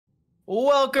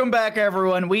Welcome back,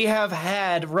 everyone. We have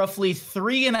had roughly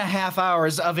 3.5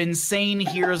 hours of insane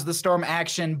Heroes of the Storm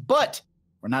action, but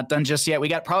we're not done just yet. We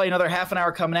got probably another half an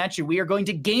hour coming at you. We are going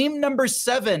to game number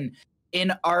 7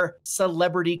 in our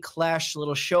Celebrity Clash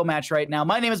little show match right now.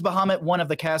 My name is Bahamut, one of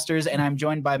the casters, and I'm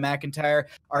joined by McIntyre.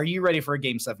 Are you ready for a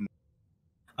game 7?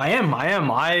 I am.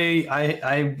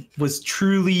 I was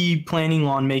truly planning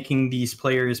on making these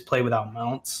players play without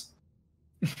mounts.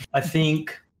 I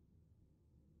think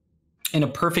in a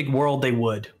perfect world they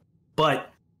would,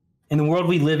 but in the world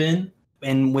we live in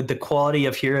and with the quality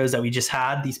of heroes that we just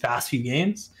had these past few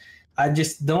games, I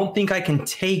just don't think I can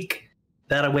take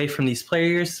that away from these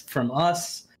players, from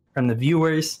us, from the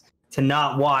viewers, to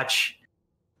not watch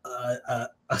a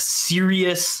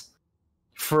serious,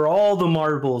 for all the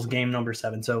marbles, game number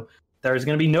 7. So there's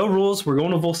going to be no rules. We're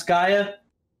going to Volskaya.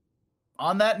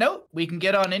 On that note, we can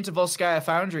get on into Volskaya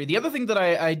Foundry. The other thing that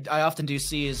I often do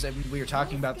see is, and we were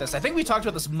talking about this, I think we talked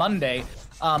about this Monday.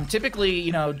 Typically,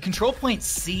 you know, control point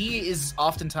C is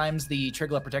oftentimes the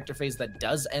Trigla Protector phase that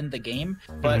does end the game,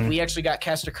 but we actually got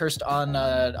Caster Cursed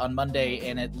on Monday,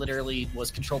 and it literally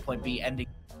was control point B ending.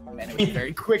 And it was a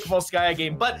very quick Volskaya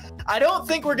game, but I don't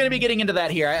think we're going to be getting into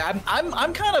that here.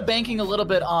 I'm kind of banking a little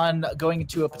bit on going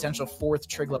into a potential 4th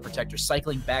Trigla Protector,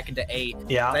 cycling back into 8.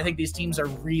 Yeah, I think these teams are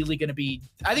really going to be.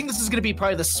 I think this is going to be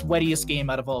probably the sweatiest game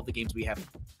out of all of the games we have.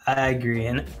 I agree,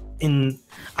 and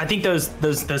I think those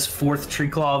 4th tree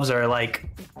cloves are like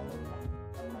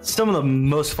some of the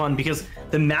most fun because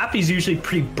the map is usually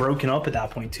pretty broken up at that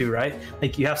point too, right?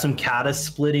 Like you have some kata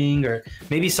splitting, or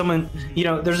maybe someone, you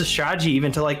know, there's a strategy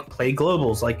even to like play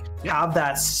globals, like have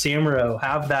that Samuro,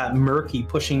 have that Murky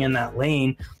pushing in that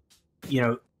lane, you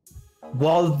know,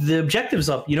 while the objective's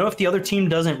up. You know, if the other team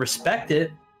doesn't respect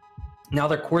it, now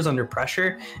their core's under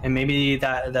pressure, and maybe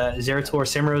that Zeratul or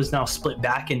Samuro is now split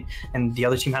back, and the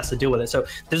other team has to deal with it. So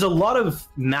there's a lot of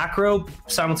macro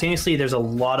simultaneously. There's a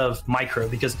lot of micro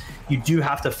because you do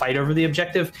have to fight over the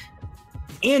objective,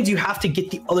 and you have to get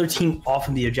the other team off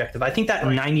of the objective. I think that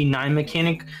 99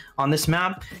 mechanic on this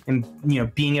map, and you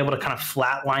know, being able to kind of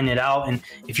flatline it out, and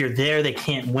if you're there, they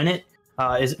can't win it,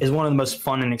 is one of the most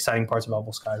fun and exciting parts about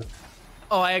Volskaya.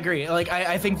 Oh, I agree. Like,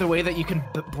 I think the way that you can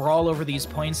brawl over these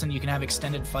points and you can have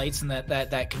extended fights and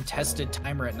that contested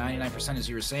timer at 99%, as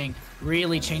you were saying,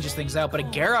 really changes things out. But a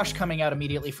Garrosh coming out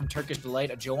immediately from Turkish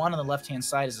Delight, a Joanne on the left-hand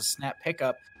side is a snap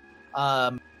pickup.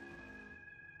 I'm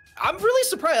really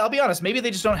surprised. I'll be honest. Maybe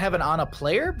they just don't have an Ana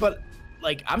player, but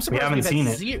like, I'm surprised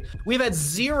we've had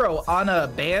 0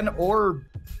 Ana ban or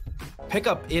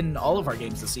pickup in all of our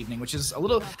games this evening, which is a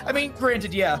little. I mean,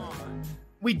 granted, yeah.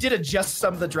 We did adjust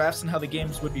some of the drafts and how the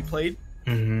games would be played,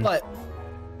 but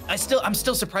I'm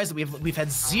still surprised that we've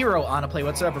had 0 on a play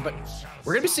whatsoever. But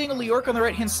we're gonna be seeing a Leorc on the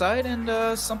right hand side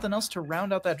and something else to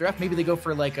round out that draft. Maybe they go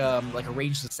for like a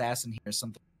ranged assassin here or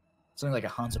something like a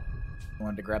Hanzo.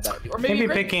 Wanted to grab that, or maybe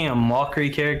picking a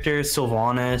Mochrie character,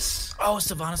 Sylvanas. Oh,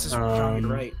 Sylvanas is strong,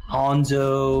 right?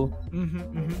 Hanzo.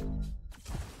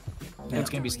 Yeah. It's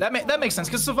gonna be that makes sense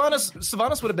because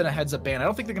Sylvanas would have been a heads up ban. I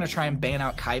don't think they're gonna try and ban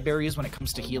out Kai berries when it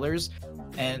comes to healers,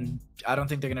 and I don't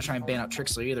think they're gonna try and ban out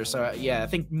Trixler either. So yeah, I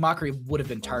think Mochrie would have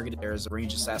been targeted there as a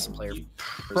ranged assassin player.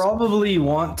 Probably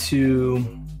want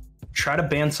to try to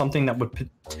ban something that would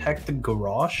protect the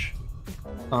Garrosh,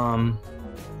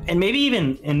 and maybe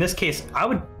even in this case, I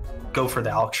would go for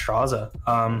the Alexstrasza.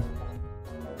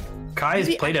 Kai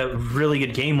has played a really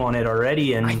good game on it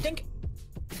already, and I think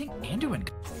Anduin.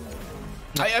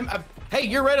 Hey,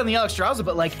 you're right on the Alexstrasza,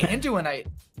 but like Anduin,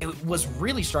 it was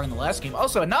really strong in the last game.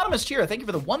 Also, Anonymous Cheer, thank you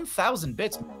for the 1,000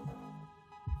 bits.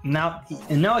 Now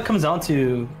it comes down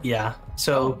to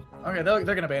So okay, they're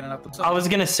gonna ban it up themselves. I was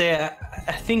gonna say,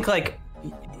 I think like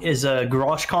as a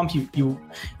Garrosh comp, you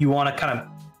want to kind of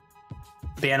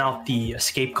ban out the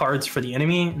escape cards for the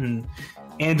enemy, and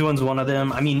Anduin's one of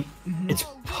them. I mean, it's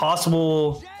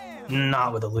possible.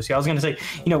 Not with a Lucio. I was going to say,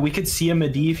 you know, we could see a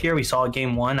Medivh here. We saw a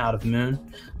game 1 out of Moon.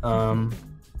 The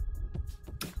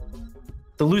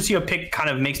Lucio pick kind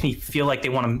of makes me feel like they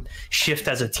want to shift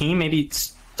as a team. Maybe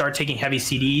start taking heavy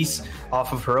CDs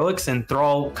off of Heroics, and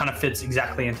Thrall kind of fits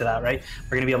exactly into that, right?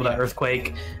 We're going to be able to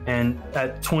Earthquake, and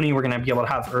at 20, we're going to be able to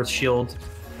have Earth Shield.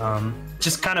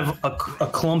 Just kind of a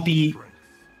clumpy,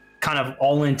 kind of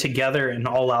all in together and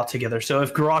all out together. So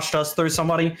if Garrosh does throw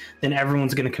somebody, then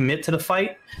everyone's going to commit to the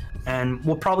fight. And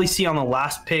we'll probably see on the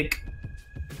last pick,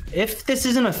 if this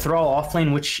isn't a Thrall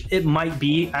offlane, which it might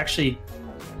be. Actually,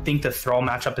 think the Thrall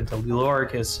matchup into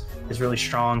Leorc is really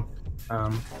strong.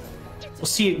 We'll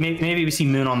see. Maybe we see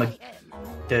Moon on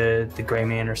the Gray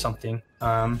Man or something.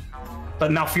 But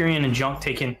Malfurion and Junk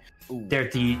taking They're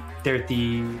at the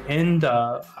end.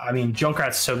 I mean,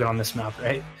 Junkrat's so good on this map,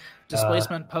 right?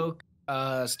 Displacement, poke,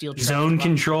 steal. Zone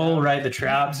control, right? The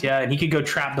traps, yeah, and he could go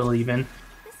trap build even.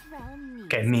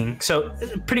 Okay, Ming. So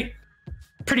pretty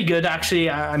good actually.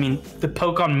 I mean, the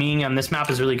poke on Ming on this map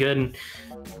is really good, and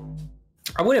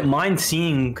I wouldn't mind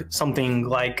seeing something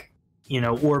like, you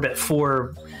know, Orbit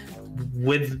 4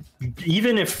 with,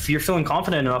 even if you're feeling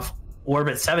confident enough,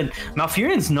 Orbit 7.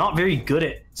 Malfurion's not very good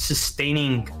at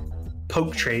sustaining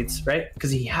poke trades, right?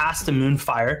 Because he has to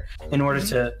Moonfire in order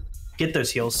to get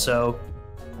those heals. So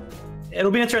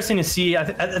it'll be interesting to see.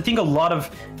 I think a lot of,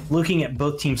 looking at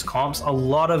both teams' comps, a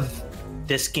lot of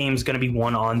this game's going to be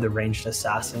won on the ranged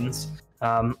assassins.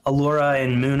 Aullora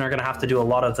and Moon are going to have to do a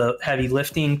lot of the heavy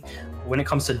lifting when it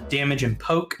comes to damage and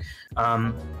poke.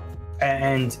 And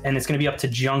it's going to be up to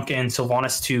Junk and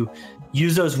Sylvanas to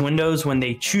use those windows when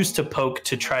they choose to poke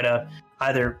to try to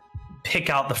either pick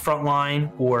out the front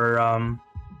line or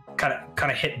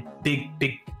kind of hit big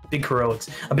heroics.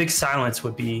 A big silence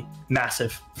would be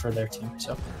massive for their team.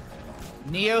 So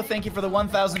Neo, thank you for the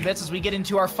 1,000 bits as we get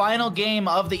into our final game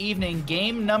of the evening.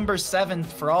 Game number 7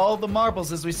 for all the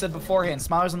marbles, as we said beforehand.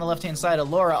 SMILERS on the left-hand side,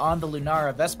 Aullora on the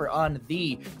Lunara, Vesper on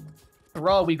the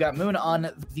Thrall. We've got Moon on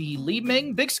the Li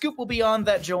Ming. Big Scoop will be on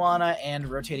that Joanna, and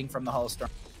rotating from the Hall of Storm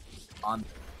on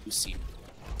UC.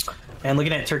 And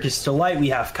looking at Turkish Delight, we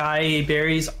have Kai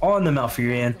Berries on the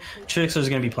Malfurion. Trixer is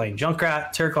going to be playing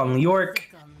Junkrat, Turk on Leorc,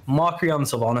 Mochrie on the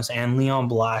Sylvanas, and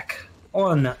LeonBlack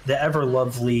on the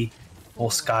ever-lovely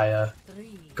Volskaya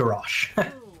Garrosh.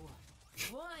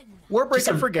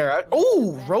 Warbreaker for Garrett.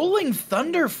 Oh, Rolling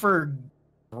Thunder for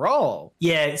Brawl.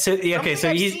 Yeah, so yeah, okay,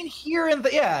 so he's seen here in the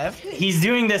he's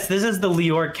doing this. This is the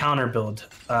Leorc counter build.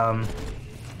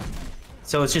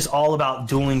 So it's just all about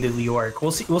dueling the Leorc.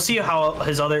 We'll see how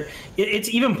his other. It's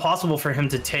even possible for him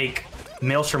to take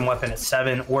Maelstrom Weapon at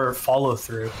 7 or follow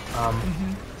through,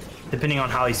 depending on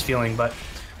how he's feeling. But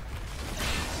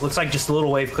looks like just a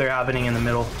little wave clear happening in the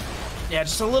middle. Yeah,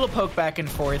 just a little poke back and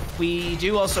forth. We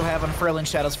do also have Unfurling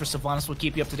Shadows for Sylvanas. We'll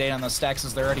keep you up to date on those stacks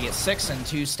as they're already at 6, and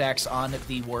 2 stacks on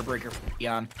the Warbreaker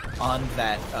on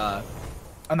that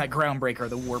Groundbreaker,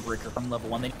 the Warbreaker from level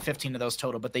 1. They need 15 of those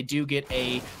total, but they do get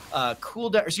a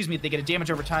cooldown. Excuse me, they get a damage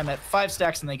over time at 5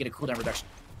 stacks, and they get a cooldown reduction.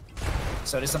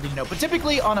 So it is something to know. But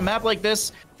typically on a map like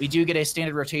this, we do get a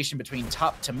standard rotation between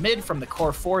top to mid from the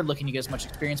core 4, looking to get as much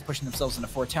experience, pushing themselves into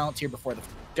 4 talent tier before the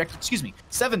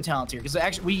 7 talent tier. Because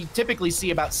actually we typically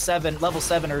see about level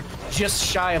 7 or just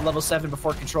shy of level 7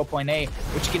 before control point A,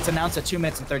 which gets announced at 2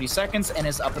 minutes and 30 seconds and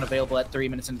is up and available at 3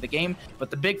 minutes into the game.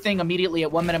 But the big thing immediately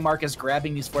at 1 minute mark is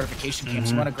grabbing these fortification camps.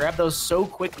 You want to grab those so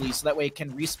quickly so that way it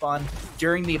can respawn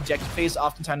during the objective phase.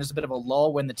 Oftentimes there's a bit of a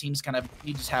lull when the teams kind of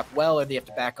need to tap well or they have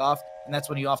to back off. And that's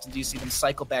when you often do see them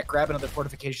cycle back, grab another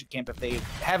fortification camp. If they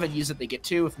haven't used it, they get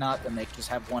 2. If not, then they just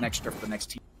have 1 extra for the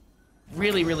next team.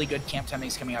 Really, really good camp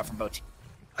timings coming out from both teams.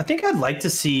 I think I'd like to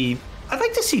see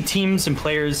teams and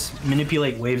players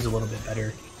manipulate waves a little bit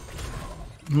better.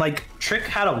 Like Trick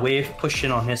had a wave push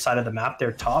in on his side of the map,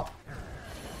 their top,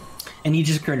 and he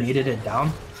just grenaded it down.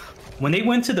 When they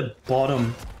went to the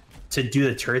bottom to do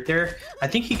the turret there, I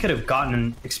think he could have gotten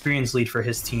an experience lead for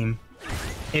his team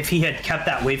if he had kept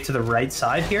that wave to the right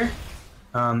side here,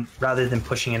 rather than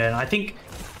pushing it in. I think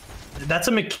that's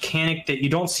a mechanic that you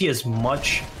don't see as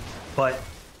much, but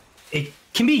it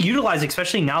can be utilized,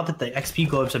 especially now that the XP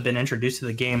globes have been introduced to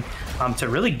the game, to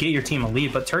really get your team a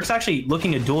lead. But Turk's actually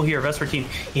looking to duel here, Vesper team.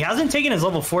 He hasn't taken his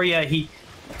level 4 yet. He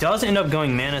does end up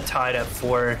going Mana Tide at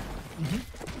 4.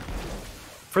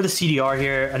 For the CDR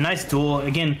here, a nice duel.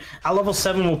 Again, at level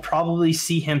 7, we'll probably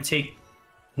see him take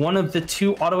one of the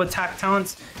 2 auto attack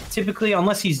talents, typically,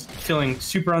 unless he's feeling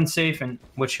super unsafe, in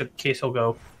which case he'll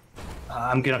go,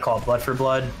 I'm gonna call it Blood for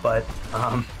Blood, but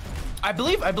I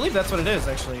believe that's what it is,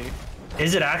 actually.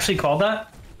 Is it actually called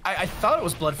that? I thought it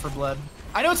was Blood for Blood.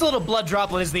 I know it's a little blood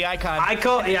droplet is the icon. I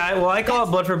call it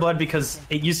Blood for Blood because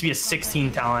it used to be a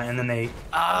 16 talent, and then they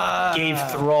gave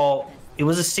Thrall. It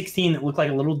was a 16 that looked like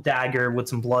a little dagger with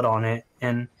some blood on it,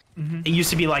 and it used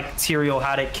to be like Tyrael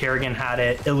had it, Kerrigan had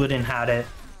it, Illidan had it.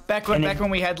 Back when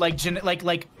we had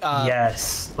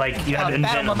yes, like you had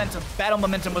battle momentum. Battle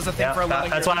momentum was a thing for a lot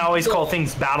of That's why I always call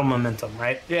things battle momentum,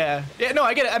 right? Yeah. No,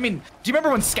 I get it. I mean, do you remember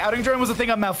when Scouting Drone was a thing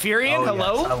on Malfurion? Oh,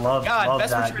 Hello? Yes. I love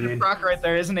best that, return of Proc right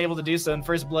there isn't able to do so, and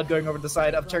First Blood going over to the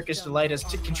side of Turkish Delight as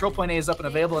control point A is up and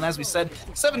available, and as we said,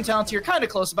 7 talents here, kind of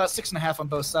close, about 6.5 on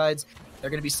both sides. They're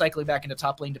going to be cycling back into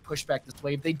top lane to push back this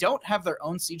wave. They don't have their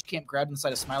own siege camp grabbed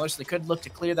inside of SMILERS, so they could look to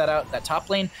clear that out, that top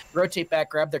lane, rotate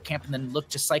back, grab their camp, and then look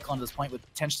to cycle onto this point with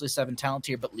potentially 7 talent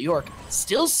here. But Leork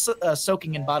still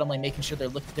soaking in bottom lane, making sure they're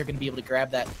going to be able to grab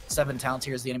that 7 talent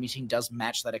here as the enemy team does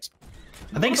match that.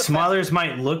 I think SMILERS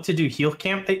might look to do heal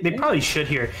camp. They probably should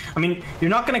here. I mean,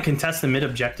 you're not going to contest the mid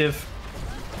objective.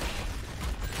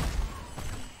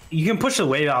 You can push the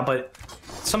wave out, but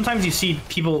sometimes you see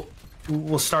people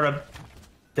will start up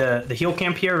the heal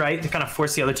camp here, right, to kind of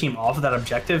force the other team off of that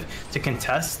objective to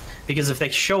contest, because if they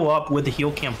show up with the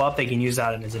heal camp up, they can use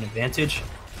that as an advantage.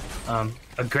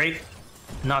 A great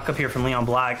knock up here from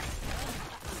LeonBlack.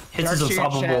 Hits his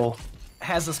unstoppable.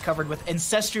 Has us covered with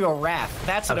Ancestral Wrath.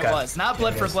 That's what it was, not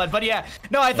Blood for Blood. But yeah,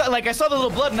 no, I thought, like, I saw the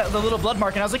little blood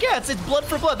mark, and I was like, yeah, it's Blood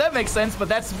for Blood. That makes sense. But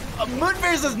that's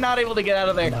Mewnfarez is not able to get out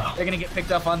of there. No. They're gonna get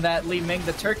picked up on that. Li Ming,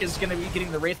 the Turk, is gonna be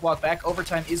getting the Wraith Walk back.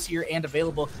 Overtime is here and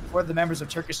available for the members of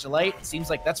Turkish Delight. It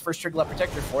seems like that's first Trigger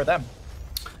Protector for them.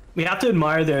 We have to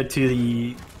admire there to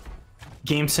the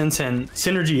game sense and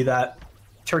synergy that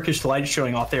Turkish Delight is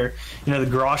showing off there. You know, the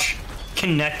Grosh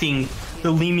connecting the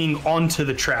Li Ming onto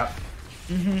the trap.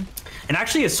 And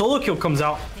actually a solo kill comes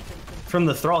out from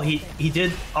the Thrall. He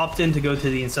did opt in to go to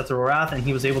the Ancestral Wrath, and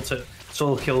he was able to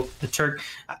solo kill the Turk.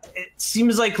 It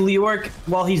seems like Leork,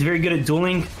 while he's very good at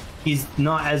dueling, he's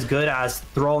not as good as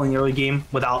Thrall in the early game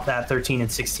without that 13 and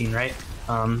 16, right?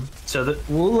 So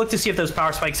we'll look to see if those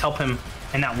power spikes help him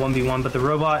in that 1v1, but the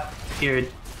robot here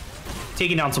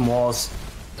taking down some walls,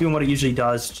 doing what it usually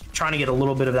does, trying to get a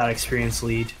little bit of that experience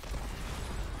lead.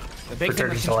 The big thing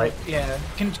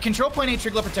with control point 8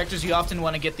 Trigger Protectors, you often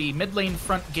want to get the mid lane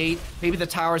front gate, maybe the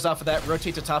towers off of that,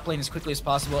 rotate to top lane as quickly as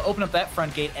possible, open up that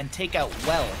front gate, and take out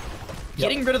well.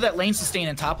 Getting rid of that lane sustain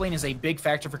in top lane is a big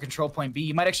factor for control point B.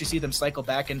 You might actually see them cycle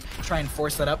back and try and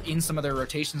force that up in some of their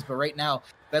rotations, but right now,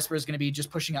 Vesper is going to be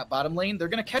just pushing out bottom lane. They're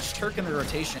going to catch Turk in the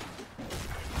rotation.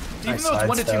 Even though it's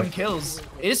 1 to 2 in kills,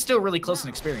 it is still really close in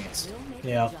experience.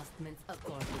 Yeah.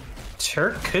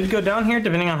 Turk could go down here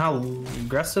depending on how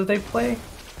aggressive they play.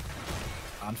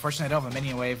 Unfortunately, I don't have a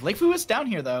minion wave. Lakefu is down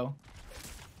here though.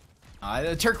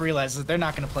 The Turk realizes that they're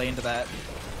not going to play into that.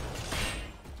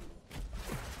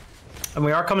 And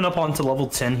we are coming up onto level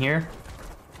 10 here.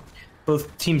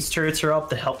 Both teams' turrets are up.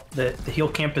 The heal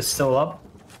camp is still up.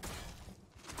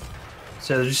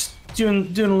 So they're just doing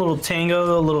a little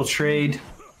tango, a little trade.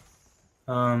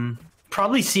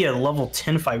 Probably see a level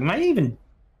 10 fight. We might even,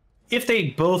 if they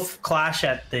both clash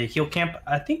at the heal camp,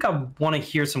 I think I want to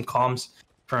hear some comms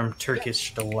from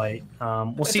Turkish Delight.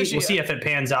 We'll see if it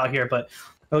pans out here, but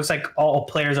it looks like all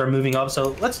players are moving up.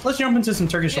 So let's jump into some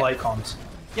Turkish Delight comms.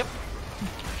 Yep.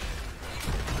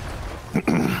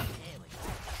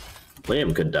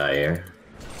 Liam could die here.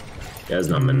 He has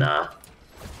no mana.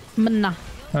 Mana.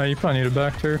 You probably need a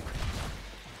back Turk.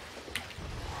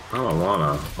 I don't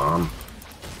wanna,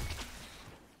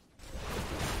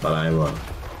 but I will.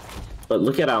 But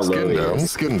look at how low he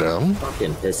is. Skin down.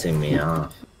 Fucking pissing me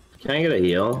off. Can I get a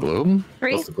heal? Bloom?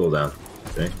 3. What's the cooldown?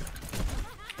 3.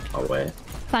 I'll wait.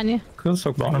 Tanya. Could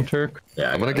soak bottom Turk.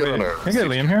 Yeah, I'm gonna get on a. Can I get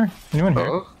Liam here? Anyone here?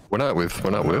 Oh, we're not with.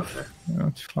 Yeah,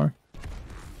 too far.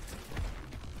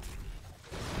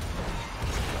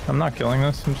 I'm not killing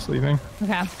this. I'm just leaving.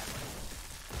 Okay. I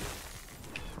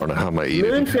don't know how my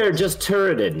eating. Mewnfarez just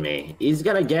turreted me. He's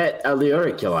gonna get a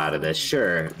Aullora kill out of this,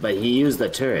 sure, but he used the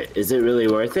turret. Is it really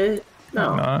worth it?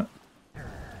 No. Not.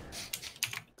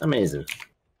 Amazing.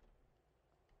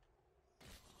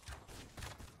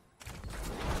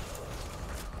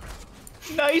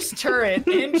 Nice turret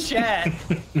in chat.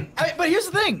 But here's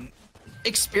the thing.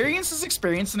 Experience is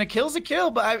experience and a kill's a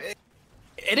kill, but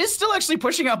it is still actually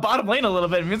pushing out bottom lane a little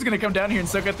bit. It's going to come down here and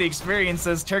soak up the experience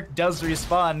as Turk does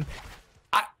respawn.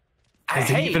 Is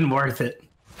it even worth it?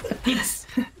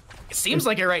 It seems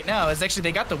like it right now. It's actually,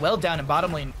 they got the well down in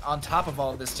bottom lane on top of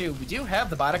all of this too. We do have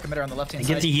the bot emitter on the left hand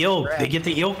side. They get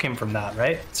the heal came from that,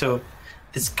 right? So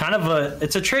it's kind of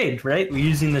it's a trade, right? We're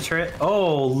using the turret.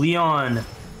 Oh, Leon.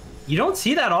 You don't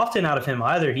see that often out of him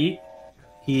either. He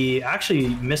actually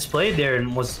misplayed there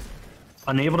and was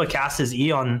unable to cast his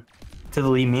E on to the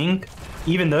Li Ming,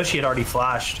 even though she had already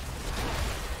flashed.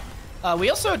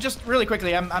 We also, just really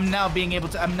quickly, I'm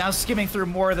now skimming through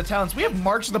more of the talents. We have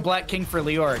March the Black King for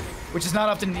Leork, which is not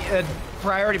often a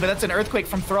priority, but that's an Earthquake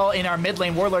from Thrall in our mid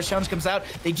lane. Warlord's Challenge comes out.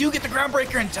 They do get the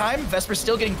Groundbreaker in time. Vesper's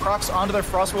still getting procs onto their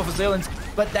Frostwolf Azaleans,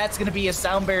 but that's going to be a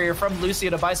sound barrier from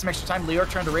Lucio to buy some extra time. Leork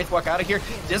trying to Wraith Walk out of here.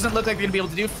 Doesn't look like they're going to be able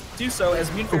to do so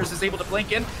as Mewnfarez is able to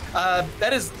blink in.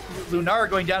 That is Lunar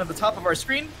going down at the top of our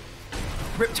screen.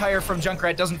 Riptire from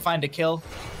Junkrat doesn't find a kill.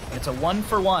 And it's a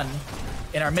 1-for-1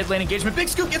 in our mid lane engagement. Big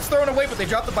scoop gets thrown away, but they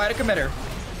drop the Bite committer.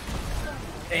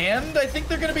 And I think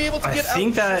they're going to be able to get out.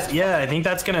 I think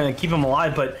that's going to keep them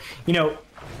alive. But, you know,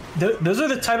 those are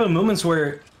the type of moments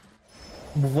where,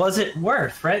 was it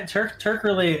worth, right? Turk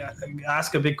really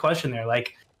asked a big question there.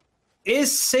 Like,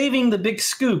 is saving the big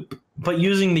scoop but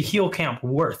using the heal camp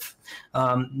worth?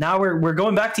 Now we're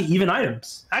going back to even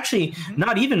items. Actually,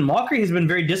 not even. Mochrie has been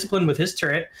very disciplined with his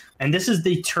turret, and this is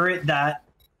the turret that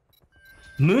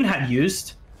Moon had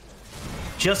used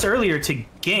just earlier to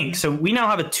gank. So we now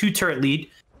have a 2-turret lead,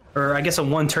 or I guess a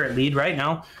 1-turret lead right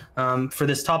now for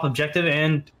this top objective,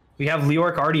 and we have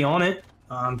Leoric already on it,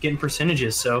 getting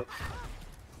percentages. So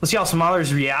let's see how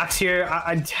SMILERS reacts here.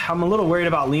 I'm a little worried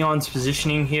about Leon's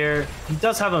positioning here. He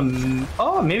does have a...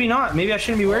 Oh, maybe not. Maybe I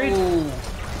shouldn't be worried. Ooh.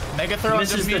 Mega throw.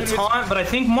 Misses the taunt, but I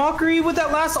think Mochrie with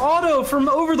that last auto from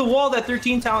over the wall, that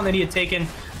 13 talent that he had taken,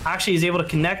 actually is able to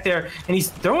connect there. And he's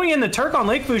throwing in the Turk on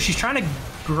Lakefu. She's trying to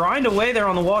grind away there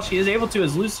on the wall. She is able to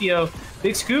as Lucio.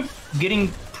 Big scoop getting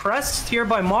pressed here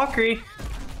by Mochrie.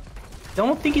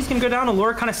 Don't think he's going to go down.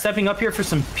 Aullora kind of stepping up here for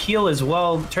some peel as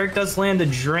well. Turk does land the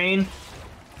drain.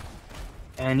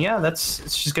 And yeah, it's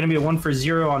just going to be a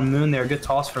 1-for-0 on Moon there. Good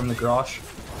toss from the Grosh.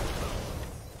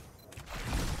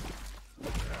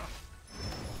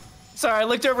 Sorry, I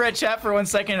looked over at chat for 1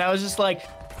 second and I was just like,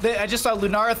 I just saw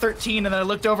Lunara 13 and then I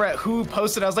looked over at who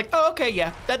posted. I was like, oh, okay,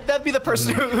 yeah, that'd be the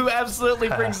person who absolutely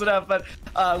brings it up. But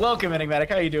welcome, Enigmatic.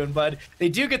 How you doing, bud? They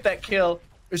do get that kill.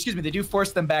 Or excuse me, they do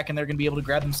force them back and they're going to be able to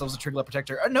grab themselves a Trigger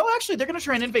Protector. No, actually, they're going to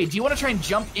try and invade. Do you want to try and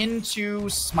jump into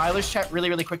SMILERS chat really,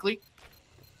 really quickly?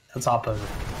 Let's hop over.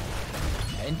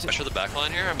 Pressure the back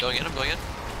line here. I'm going in.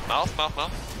 Mouth.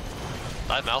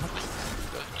 Live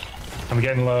mouth. I'm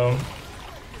getting low.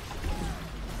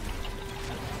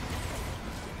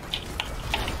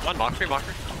 Come on, Mochrie.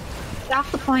 Get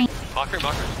off the point. Mochrie.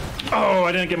 Oh,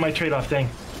 I didn't get my trade-off thing.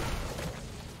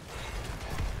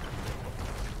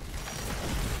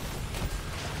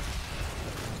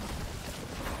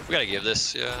 We gotta give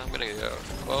this. Yeah, I'm gonna go.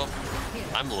 Well,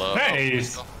 I'm low.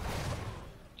 Nice.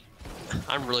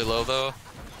 I'm really low though.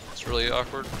 It's really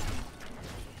awkward.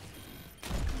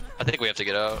 I think we have to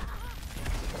get out.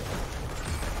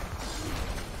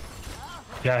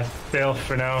 Yeah, fail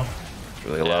for now.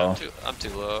 Really low. I'm too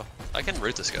low. I can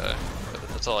root this guy.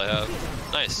 That's all I have.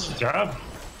 Nice. Good job.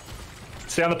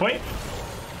 Stay on the point.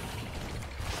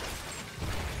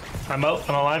 I'm out.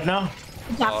 I'm alive now.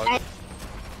 Good job, guys.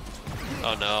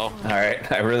 Oh no.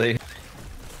 Alright, I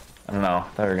don't know. I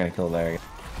thought we were gonna kill there.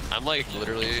 I'm like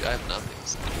literally, I have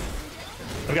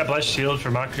nothing. I've got Blessed Shield for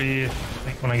Mochrie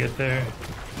like when I get there.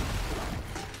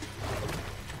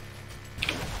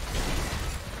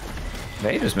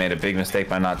 They just made a big mistake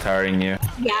by not towering you.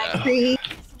 Yeah, I agree.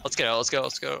 Let's get out.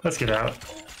 Let's get out.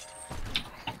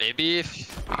 Maybe if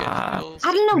we get heals.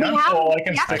 I don't know. We have.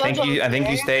 I think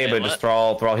you stay, but just throw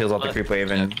all heals off the creep wave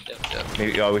and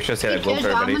maybe. Oh, we should say that blow for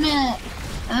everybody.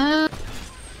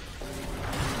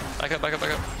 Back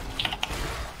up.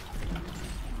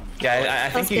 Yeah, I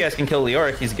think you guys can kill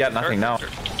Leoric. He's got nothing now.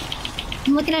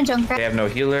 I'm looking at Junkrat. They have no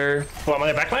healer. Well, am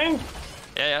I back lane?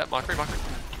 Yeah, Mochrie.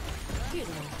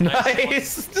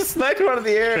 Nice! Just sniped one of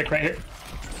the air. Right here.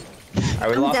 Alright,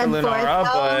 we lost to Lunara,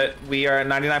 but we are at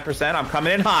 99%. I'm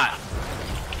coming in hot.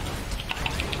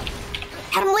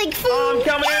 I'm Lakefu. I'm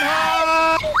coming in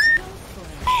hot!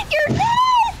 You're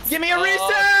nuts! Give me a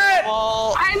reset!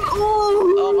 Oh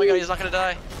my god, he's not gonna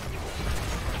die.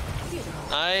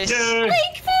 Nice.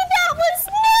 Lakefu, that was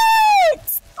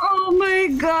nuts! Oh my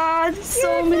god,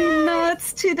 so many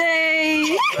nuts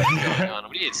today. What's going on?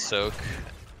 We need soak.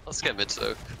 Let's get mid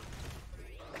soak.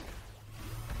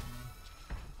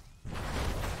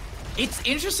 It's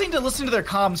interesting to listen to their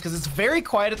comms because it's very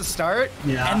quiet at the start,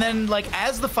 and then like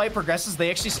as the fight progresses, they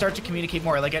actually start to communicate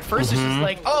more. Like at first, it's just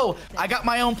like, "Oh, I got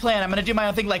my own plan. I'm gonna do my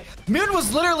own thing." Like Moon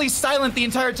was literally silent the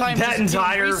entire time. That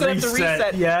entire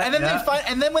reset. Yeah.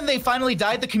 And then when they finally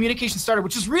died, the communication started,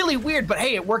 which is really weird. But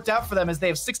hey, it worked out for them as they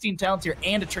have 16 talents here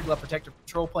and a Trigger Protector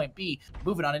control point B,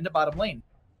 moving on into bottom lane.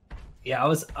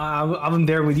 Yeah, I'm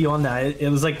there with you on that. It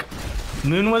was like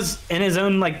Moon was in his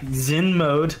own like Zen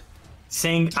mode,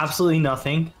 saying absolutely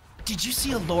nothing. Did you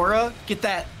see Aullora get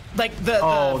that like the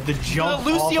jump the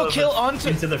Lucio kill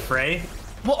into the fray?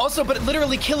 Well, also, but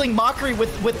literally killing Mochrie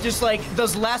with just like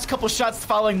those last couple shots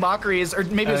following Mochrie or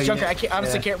maybe it was Junkrat. I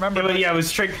honestly can't remember. It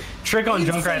was trick on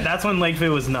Junkrat. That's when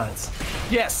Lakefu was nuts.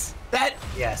 Yes.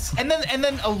 Yes. And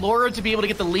then Aullora to be able to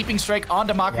get the leaping strike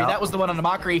onto Mochrie. Yep. That was the one onto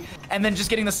Mochrie. And then just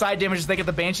getting the side damage as they get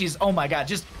the Banshees. Oh my god,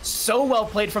 just so well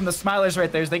played from the SMILERS right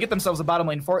there as they get themselves a bottom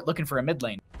lane fort looking for a mid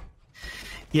lane.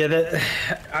 Yeah,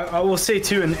 I will say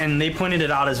too, and they pointed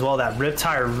it out as well, that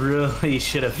Riptire really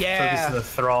should have focused on the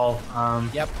Thrall.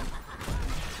 Yep.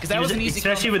 Because that was an easy,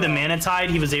 especially with the Mana Tide,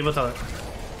 he was able to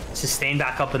sustain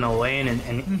back up in the lane,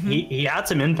 and he had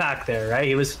some impact there, right?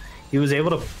 He was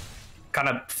able to kind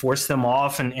of force them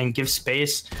off and give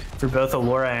space for both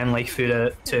Aullora and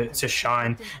Lakefu to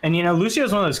shine. And you know,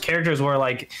 Lucio's one of those characters where,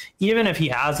 like, even if he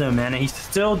has him, man, he's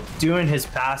still doing his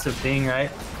passive thing, right?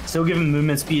 Still giving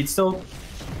movement speed, still,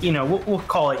 you know, we'll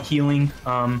call it healing.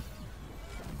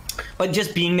 But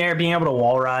just being there, being able to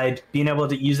wall ride, being able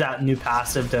to use that new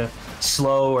passive to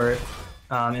slow, or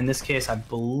in this case, I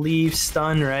believe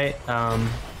stun, right?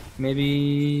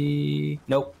 Maybe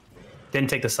nope, didn't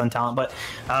take the stun talent, but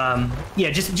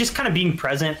yeah, just kind of being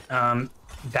present,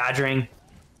 badgering.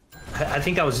 I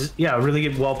think that was a really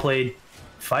good, well played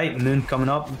fight. Moon coming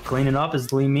up, cleaning up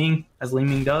as Li Ming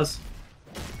does.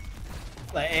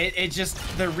 Like it just,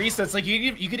 the resets, like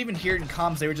you could even hear it in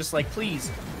comms. They were just like,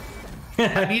 please,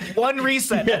 I need one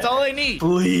reset. That's all I need.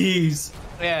 Please.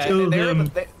 Yeah,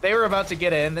 they were about to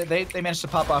get in. They managed to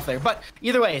pop off there. But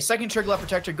either way, second Triglav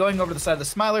Protector going over to the side of the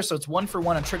Smiler, so it's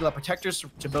 1-for-1 on Triglav Protectors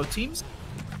to both teams.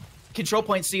 Control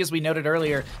point C, as we noted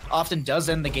earlier, often does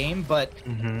end the game, but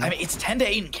I mean, it's 10 to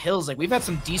 8 in kills. Like, we've had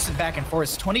some decent back and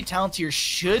forth. 20 talent tier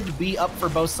should be up for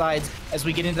both sides as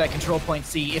we get into that control point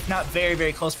C, if not very,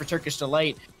 very close for Turkish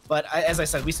Delight. But as I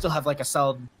said, we still have like a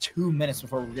solid 2 minutes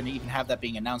before we're going to even have that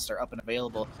being announced or up and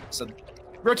available. So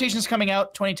rotations coming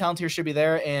out, 20 talent tier should be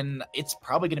there, and it's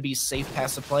probably going to be safe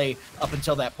passive play up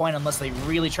until that point, unless they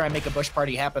really try and make a bush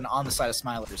party happen on the side of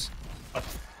Smilers.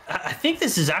 I think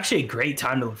this is actually a great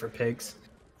time to look for picks.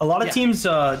 A lot of teams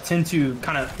tend to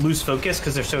kind of lose focus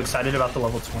because they're so excited about the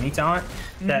level 20 talent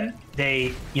that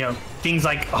they, you know, things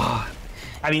like, I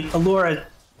mean, Aullora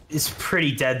is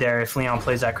pretty dead there if Leon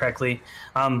plays that correctly.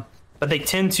 But they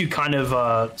tend to kind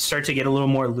of start to get a little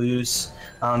more loose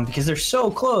because they're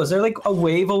so close. They're like a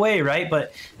wave away, right?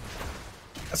 But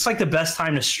it's like the best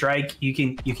time to strike. You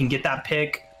can get that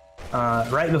pick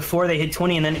right before they hit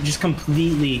 20, and then it just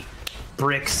completely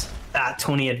bricks that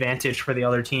 20 advantage for the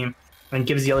other team and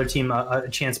gives the other team a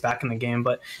chance back in the game.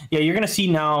 But yeah, you're going to see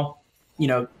now, you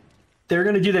know, they're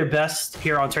going to do their best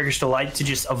here on Turkish Delight to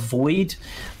just avoid,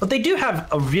 but they do have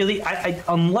a really,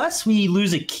 unless we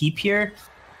lose a keep here,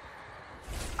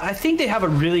 I think they have a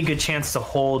really good chance to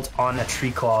hold on a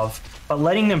Tree Claw. But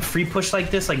letting them free push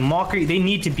like this, like Mochrie, they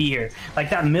need to be here.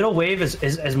 Like that middle wave, is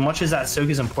as much as that soak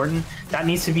is important, that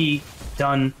needs to be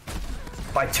done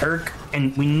by Turk,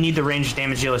 and we need the range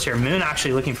damage dealers here. Moon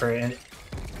actually looking for an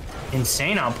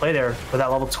insane outplay there with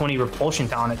that level 20 repulsion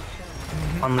talent.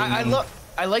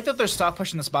 I like that they're stop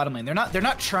pushing this bottom lane. They're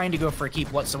not trying to go for a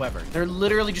keep whatsoever. They're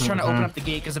literally just trying to open up the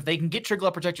gate, because if they can get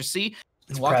Triglav Protector C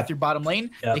and walk it through bottom lane,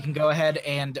 they can go ahead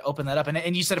and open that up.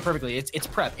 And you said it perfectly. It's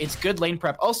prep. It's good lane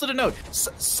prep. Also to note,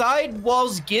 side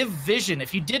walls give vision.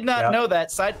 If you did not know that,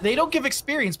 they don't give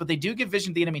experience, but they do give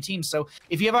vision to the enemy team. So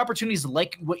if you have opportunities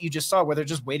like what you just saw, where they're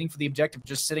just waiting for the objective,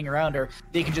 just sitting around, or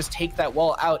they can just take that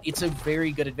wall out, it's a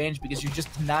very good advantage, because you're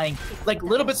just denying, like,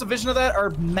 little bits of vision of that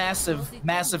are massive,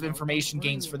 massive information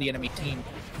gains for the enemy team.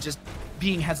 Just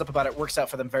being heads up about it works out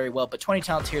for them very well. But 20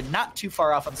 talent here, not too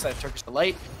far off on the side of Turkish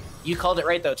Delight. You called it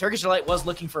right, though. Turkish Delight was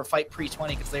looking for a fight pre-20,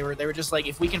 because they were just like,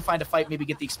 if we can find a fight, maybe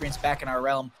get the experience back in our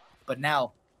realm. But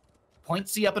now, point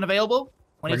C up and available.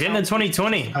 We're getting to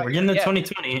 2020. We're getting to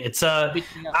 2020. It's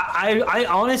I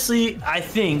honestly, I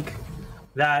think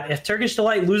that if Turkish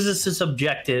Delight loses this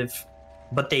objective,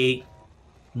 but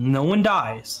no one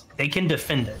dies, they can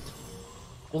defend it.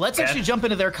 Well, let's actually jump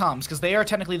into their comms, because they are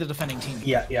technically the defending team.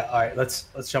 Yeah. All right, let's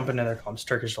jump into their comms.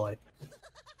 Turkish Delight.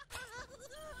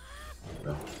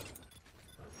 I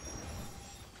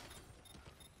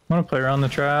want to play around the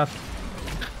trap.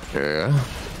 Yeah.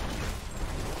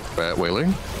 Bat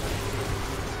wailing.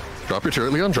 Drop your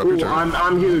turret, Leon. Drop your turret.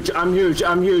 I'm huge.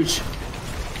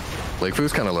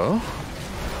 Lakefu's kind of low.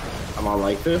 I'm on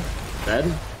Lakefu.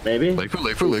 Dead? Maybe?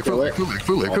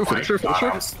 Lakefu. Finish her.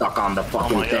 I'm stuck on the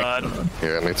fucking thing.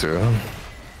 Yeah, me too.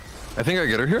 I think I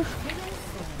get her here.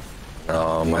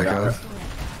 Oh my god.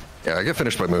 Yeah, I get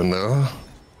finished by Moon though.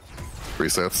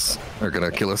 Resets are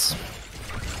gonna kill us.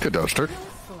 Good dodge, Turk.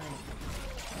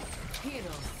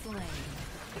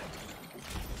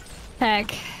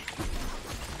 Heck.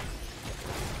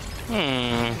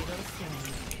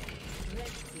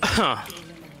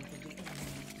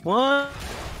 What?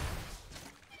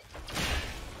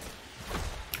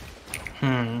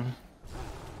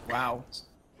 Wow.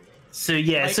 So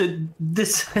yeah, so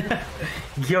this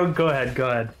go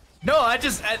ahead. No, I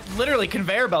literally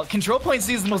conveyor belt. Control point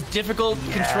C is the most difficult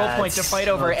control point to fight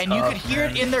over, and you could hear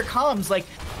it in their comms. Like,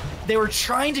 they were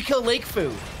trying to kill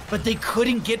Lakefu, but they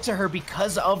couldn't get to her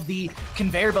because of the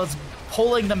conveyor belts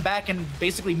pulling them back and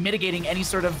basically mitigating any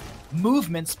sort of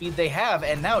movement speed they have.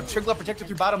 And now Trickle protected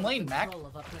through bottom lane, Mac.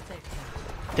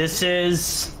 This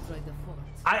is...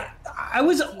 I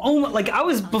was almost, like, I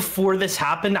was, before this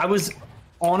happened, I was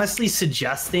honestly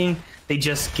suggesting they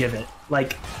just give it.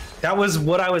 Like, that was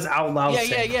what I was out loud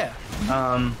saying. Yeah.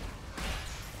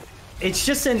 It's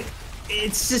just an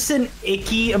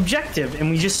icky objective, and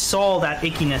we just saw that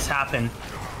ickiness happen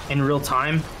in real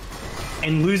time.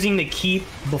 And losing the keep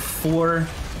before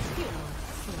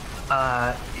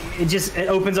it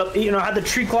opens up, you know, had the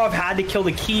Tree Claw had to kill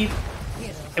the keep,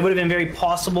 it would have been very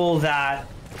possible that,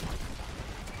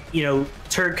 you know,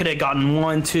 Turk could have gotten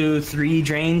 1, 2, 3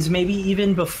 drains, maybe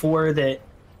even before the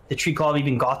Tree Claw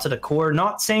even got to the core.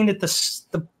 Not saying that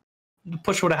the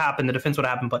push would have happened, the defense would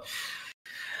have happened, but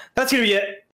that's gonna be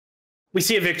it. We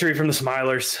see a victory from the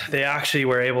SMILERS. They actually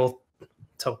were able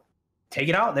to take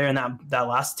it out there in that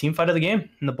last team fight of the game,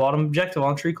 in the bottom objective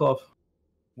on Tree Claw.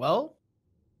 Well,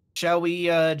 shall we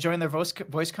join their voice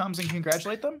comms and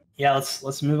congratulate them? Yeah,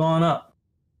 let's move on up.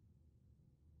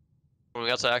 We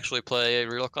got to actually play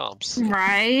real comps.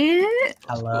 Right?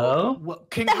 Hello? Well,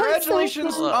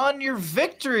 congratulations on your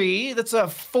victory. That's a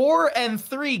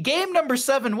 4-3 game number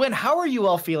 7 win. How are you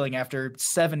all feeling after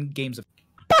 7 games of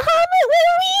Bahamut, we're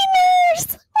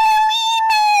wieners!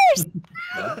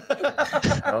 We're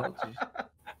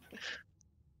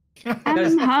wieners!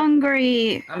 I'm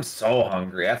hungry. I'm so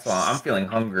hungry. That's why I'm feeling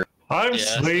hungry. I'm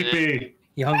sleepy.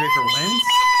 You hungry for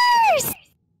wins?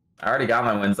 I already got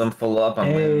my wins. I'm full up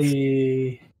on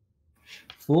wins.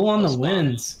 Full on the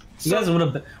wins. You guys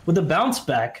with the bounce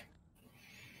back.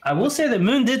 I will say that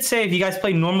Moon did say if you guys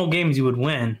play normal games, you would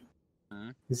win.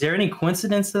 Is there any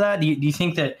coincidence to that? Do you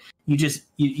think that you just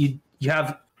you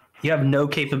have no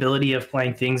capability of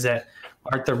playing things that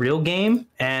aren't the real game,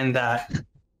 and that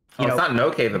it's not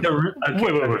no capability.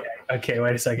 Okay,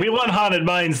 wait a second. We won Haunted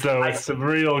Mines though. It's some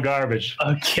real garbage.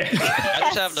 Okay. I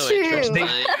just have no interest in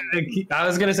it. I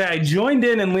was gonna say I joined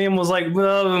in, and Liam was like,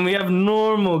 "Well, we have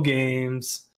normal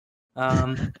games."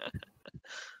 Yeah,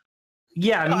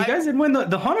 I mean, you guys did win.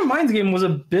 The Haunted Mines game was a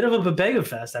bit of a bodega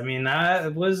fest. I mean,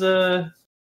 that was a.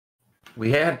 We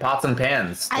had pots and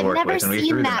pans. I've never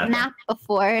seen that map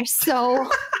before, so.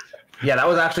 Yeah, that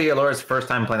was actually Aullaura's first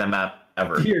time playing that map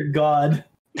ever. Dear God.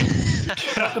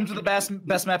 Welcome to the best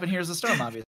map in Heroes of the Storm,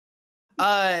 obviously.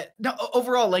 No,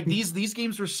 overall, like these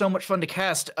games were so much fun to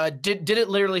cast. Did it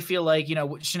literally feel like, you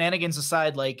know, shenanigans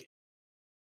aside, like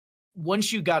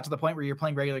once you got to the point where you're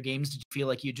playing regular games, did you feel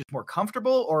like you're just more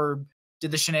comfortable, or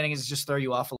did the shenanigans just throw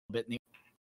you off a little bit?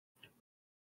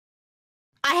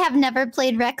 I have never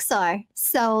played Rexar,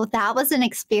 so that was an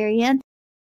experience.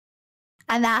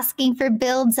 I'm asking for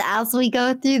builds as we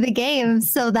go through the game,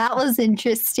 so that was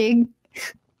interesting.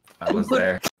 I was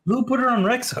there. Who put her on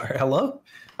Rexar? Hello?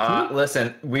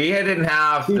 Listen, we didn't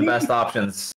have the best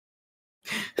options.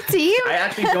 Team? I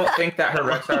actually don't think that her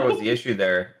Rexar was the issue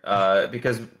there,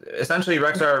 because essentially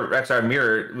Rexar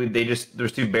Mirror,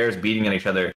 there's 2 bears beating at each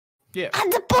other. Yeah.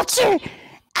 And the Butcher!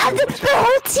 And the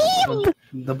whole team!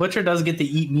 The Butcher does get to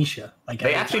eat Misha. Like,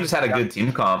 they actually just had a good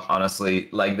team comp, honestly.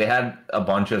 Like, they had a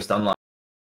bunch of stun lines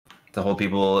to hold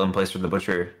people in place for the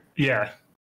Butcher. Yeah.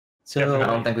 So I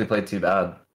don't think we played too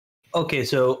bad. Okay,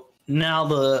 so now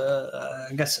I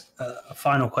guess a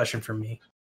final question from me.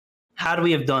 Had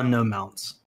we have done no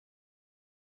mounts,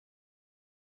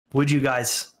 would you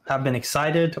guys have been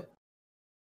excited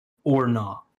or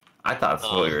not? I thought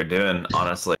that's what we were doing,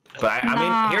 honestly. But I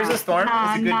mean, Here's a Storm.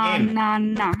 It's a good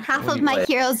game. Half of my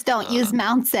heroes don't use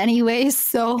mounts anyways,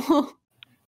 so.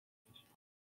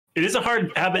 It is a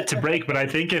hard habit to break, but I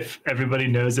think if everybody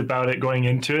knows about it going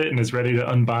into it and is ready to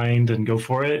unbind and go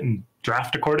for it and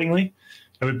draft accordingly,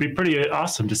 it would be pretty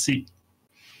awesome to see.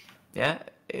 Yeah,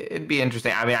 it'd be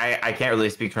interesting. I mean, I can't really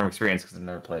speak from experience because I've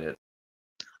never played it.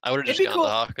 I would have just gone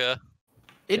to Haka.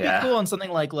 It'd be cool on something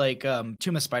like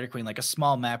Tomb of Spider Queen, like a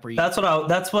small map where you. That's what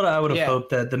I would have hoped,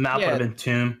 that the map would have been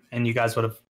Tomb, and you guys would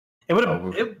have. It would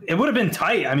have been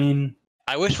tight. I mean,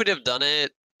 I wish we'd have done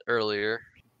it earlier.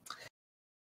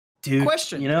 Dude,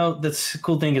 question. You know, the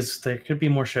cool thing is there could be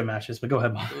more show matches, but go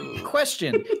ahead, Mom.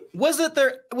 Question: was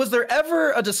there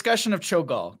ever a discussion of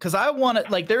Cho'Gall? Because I wanted,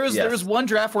 like, there was one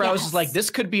draft where I was just like, this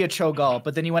could be a Cho'Gall,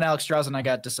 but then you went Alex Strauss and I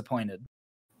got disappointed.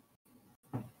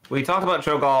 We talked about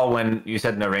Cho'Gall when you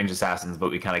said no range assassins, but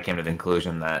we kind of came to the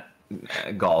conclusion that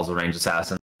Gall's a range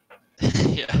assassin.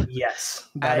 Yeah. Yes,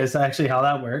 that is actually how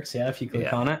that works. Yeah, if you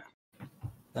click on it.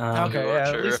 Okay. I'm not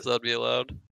sure if that'd be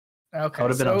allowed. Okay, I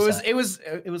would have been so upset. it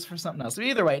was for something else. But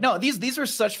either way, no, these were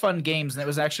such fun games, and it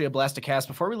was actually a blast to cast.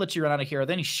 Before we let you run out of here, are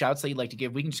there any shouts that you'd like to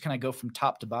give? We can just kind of go from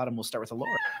top to bottom. We'll start with Aullora.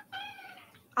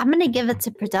 I'm gonna give it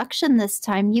to production this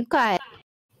time. You guys,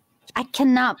 I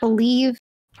cannot believe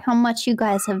how much you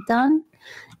guys have done.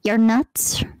 You're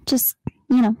nuts. Just,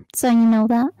 so you know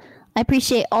that. I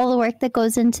appreciate all the work that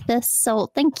goes into this, so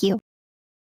thank you.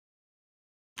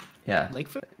 Yeah.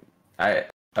 Lakefu?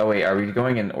 Oh wait, are we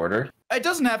going in order? It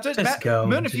doesn't have to. Just go.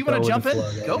 Moon, if Just you want go to jump with in, the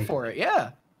flow, go baby. for it.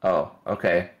 Yeah. Oh,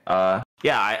 okay.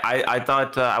 Yeah, I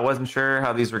thought I wasn't sure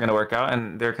how these were gonna work out,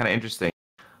 and they're kind of interesting.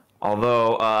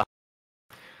 Although,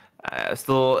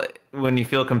 still, when you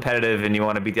feel competitive and you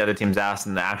want to beat the other team's ass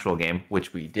in the actual game,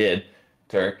 which we did,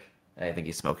 Turk. I think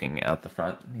he's smoking out the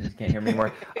front. He can't hear me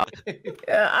anymore.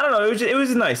 Yeah, I don't know. It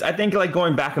was nice. I think like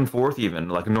going back and forth, even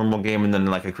like a normal game and then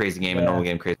like a crazy game, a normal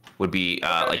game crazy would be the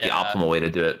optimal way to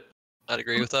do it. I'd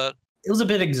agree with that. It was a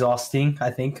bit exhausting, I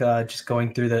think, just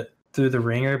going through the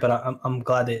ringer. But I'm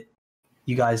glad that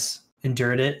you guys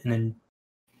endured it and then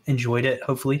enjoyed it.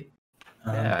 Hopefully.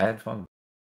 Yeah, I had fun.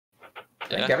 I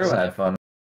think Yeah. everyone had fun,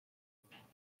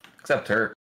 except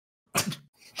Turk.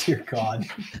 Dear God.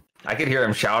 I could hear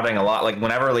him shouting a lot. Like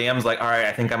whenever Liam's like, "All right,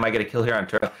 I think I might get a kill here on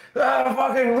Turk." Ah,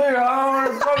 fucking Liam! I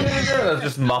want to fucking do this.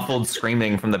 Just muffled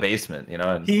screaming from the basement,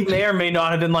 And He may or may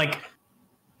not have been like,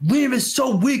 Liam is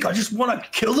so weak. I just want to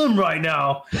kill him right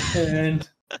now. And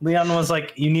Leon was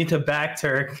like, you need to back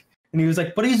Turk. And he was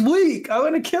like, but he's weak. I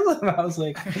want to kill him. I was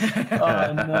like,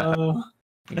 oh no.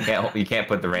 You can't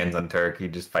put the reins on Turk. He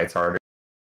just fights harder.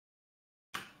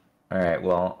 All right.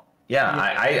 Well, yeah,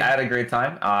 I had a great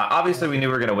time. Obviously, we knew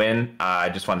we were gonna win. I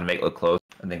just wanted to make it look close.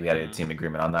 I think we had a team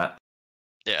agreement on that.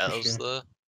 Yeah, that For was sure.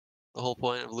 the whole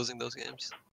point of losing those games.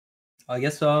 I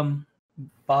guess, Baha,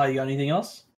 you got anything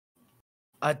else?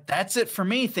 That's it for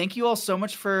me. Thank you all so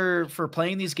much for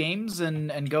playing these games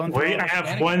and going through. Wait, all the I have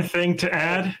shenanigans. one thing to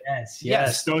add.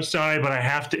 Yes. So sorry, but I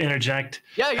have to interject.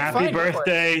 Yeah, you're Happy fine. Go for it.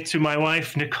 birthday to my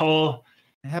wife, Nicole.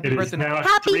 Happy It is birthday. now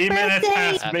Happy 3 minutes birthday!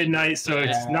 past Happy midnight, so birthday.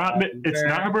 it's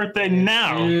not her birthday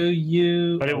now, To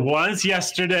you. but it was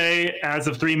yesterday as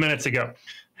of 3 minutes ago.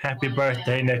 Happy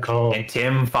birthday, Nicole. And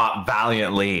Tim fought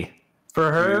valiantly For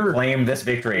to her. claim this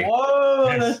victory. Whoa,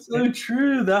 Yes. that's so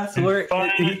true. That's where. Fun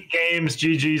games,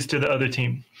 GG's to the other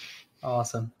team.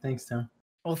 Awesome. Thanks, Tim.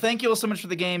 Well, thank you all so much for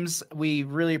the games. We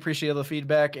really appreciate all the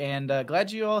feedback, and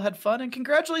glad you all had fun. And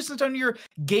congratulations on your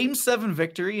Game 7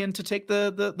 victory, and to take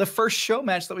the first show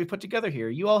match that we put together here.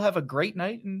 You all have a great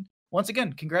night, and once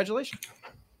again, congratulations.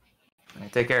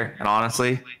 Take care. And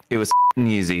honestly, it was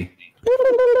easy.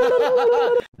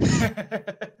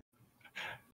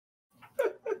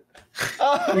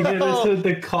 He hit us with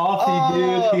the coffee,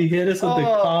 dude. He hit us with the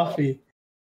coffee.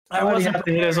 I wasn't wasn't have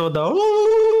to hit us with the.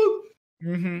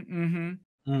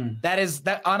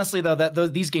 Honestly though,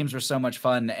 these games were so much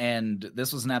fun, and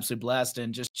this was an absolute blast.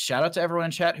 And just shout out to everyone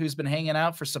in chat who's been hanging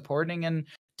out, for supporting and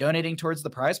donating towards the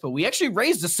prize. But we actually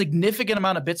raised a significant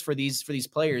amount of bits for these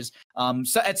players.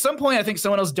 So at some point, I think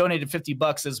someone else donated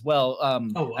 $50 as well.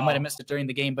 wow. I might have missed it during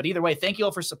the game, but either way, thank you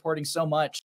all for supporting so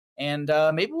much. And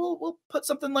maybe we'll put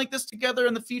something like this together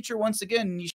in the future. Once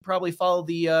again, you should probably follow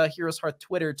the HeroesHearth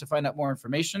Twitter to find out more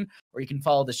information, or you can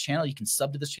follow this channel. You can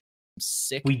sub to this channel.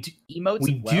 Sick emotes.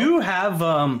 We do have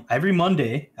every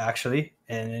Monday actually,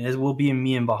 and it will be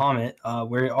me and Bahamut.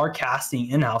 We are casting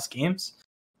in-house games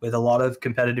with a lot of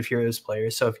competitive Heroes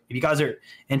players. So if you guys are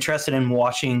interested in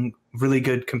watching really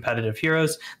good competitive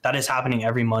Heroes, that is happening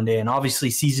every Monday. And obviously,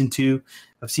 season 2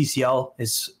 of CCL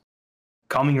is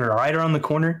coming right around the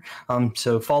corner.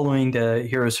 So following the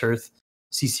HeroesHearth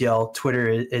CCL Twitter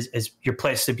is your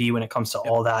place to be when it comes to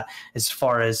all that. As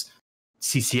far as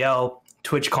CCL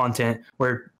Twitch content,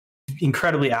 we're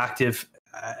incredibly active.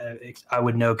 I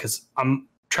would know because I'm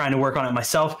trying to work on it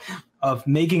myself, of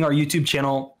making our YouTube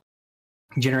channel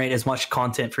generate as much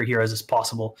content for Heroes as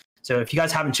possible. So if you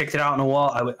guys haven't checked it out in a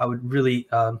while, I would really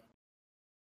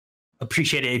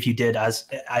appreciate it if you did, as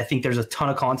I think there's a ton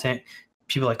of content.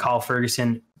 People like Kyle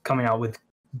Ferguson coming out with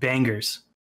bangers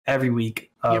every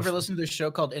week. You ever listen to this show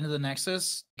called Into the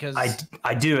Nexus? Because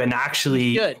I do, and actually,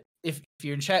 you should. If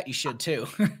you're in chat, you should too.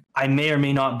 I may or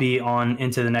may not be on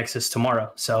Into the Nexus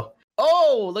tomorrow. So,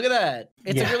 oh, look at that!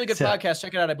 It's a really good so- podcast.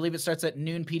 Check it out. I believe it starts at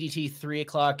noon PDT, 3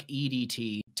 o'clock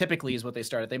EDT. Typically, is what they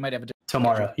start at. They might have a different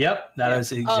tomorrow. schedule. Yep, that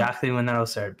is exactly when that'll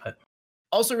start. But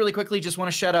Also, really quickly, just want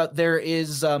to shout out, there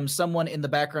is someone in the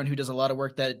background who does a lot of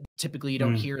work that typically you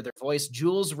don't hear their voice.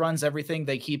 Jules runs everything.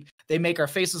 They make our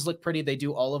faces look pretty. They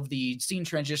do all of the scene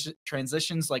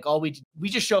transitions. Like we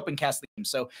just show up and cast the game.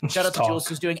 So shout out to Jules,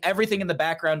 who's doing everything in the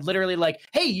background, literally like,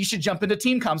 hey, you should jump into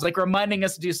team comms, like reminding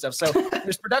us to do stuff. So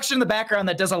there's production in the background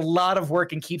that does a lot of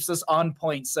work and keeps us on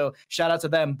point. So shout out to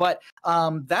them. But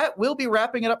that will be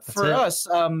wrapping it up for us.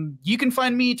 You can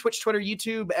find me Twitch, Twitter,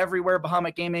 YouTube, everywhere,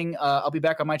 Bahamut Gaming. I'll be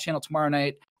back on my channel tomorrow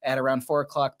night at around 4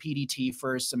 o'clock PDT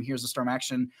for some Heroes of Storm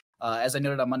action. As I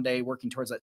noted on Monday, working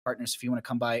towards that partners. If you want to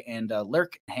come by and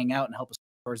lurk, hang out, and help us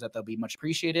towards that, that'll be much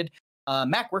appreciated.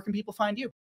 Mac, where can people find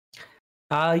you?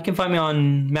 You can find me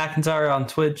on McIntyre on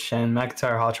Twitch and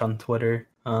McIntyre Hotch on Twitter.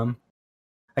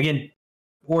 Again,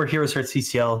 or HeroesHearth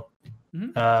CCL.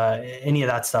 Any of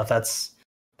that stuff.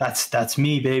 That's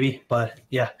me, baby. But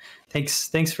yeah,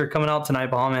 thanks for coming out tonight,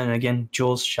 Bahamut. And again,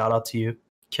 Jules, shout out to you,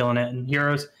 killing it. And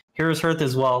HeroesHearth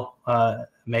as well.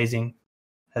 Amazing.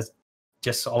 Has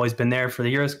just always been there for the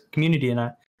Heroes community, and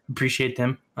I appreciate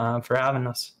them for having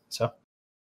us. So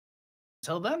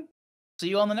until then, see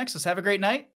you on the Nexus. Have a great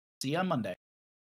night. See you on Monday.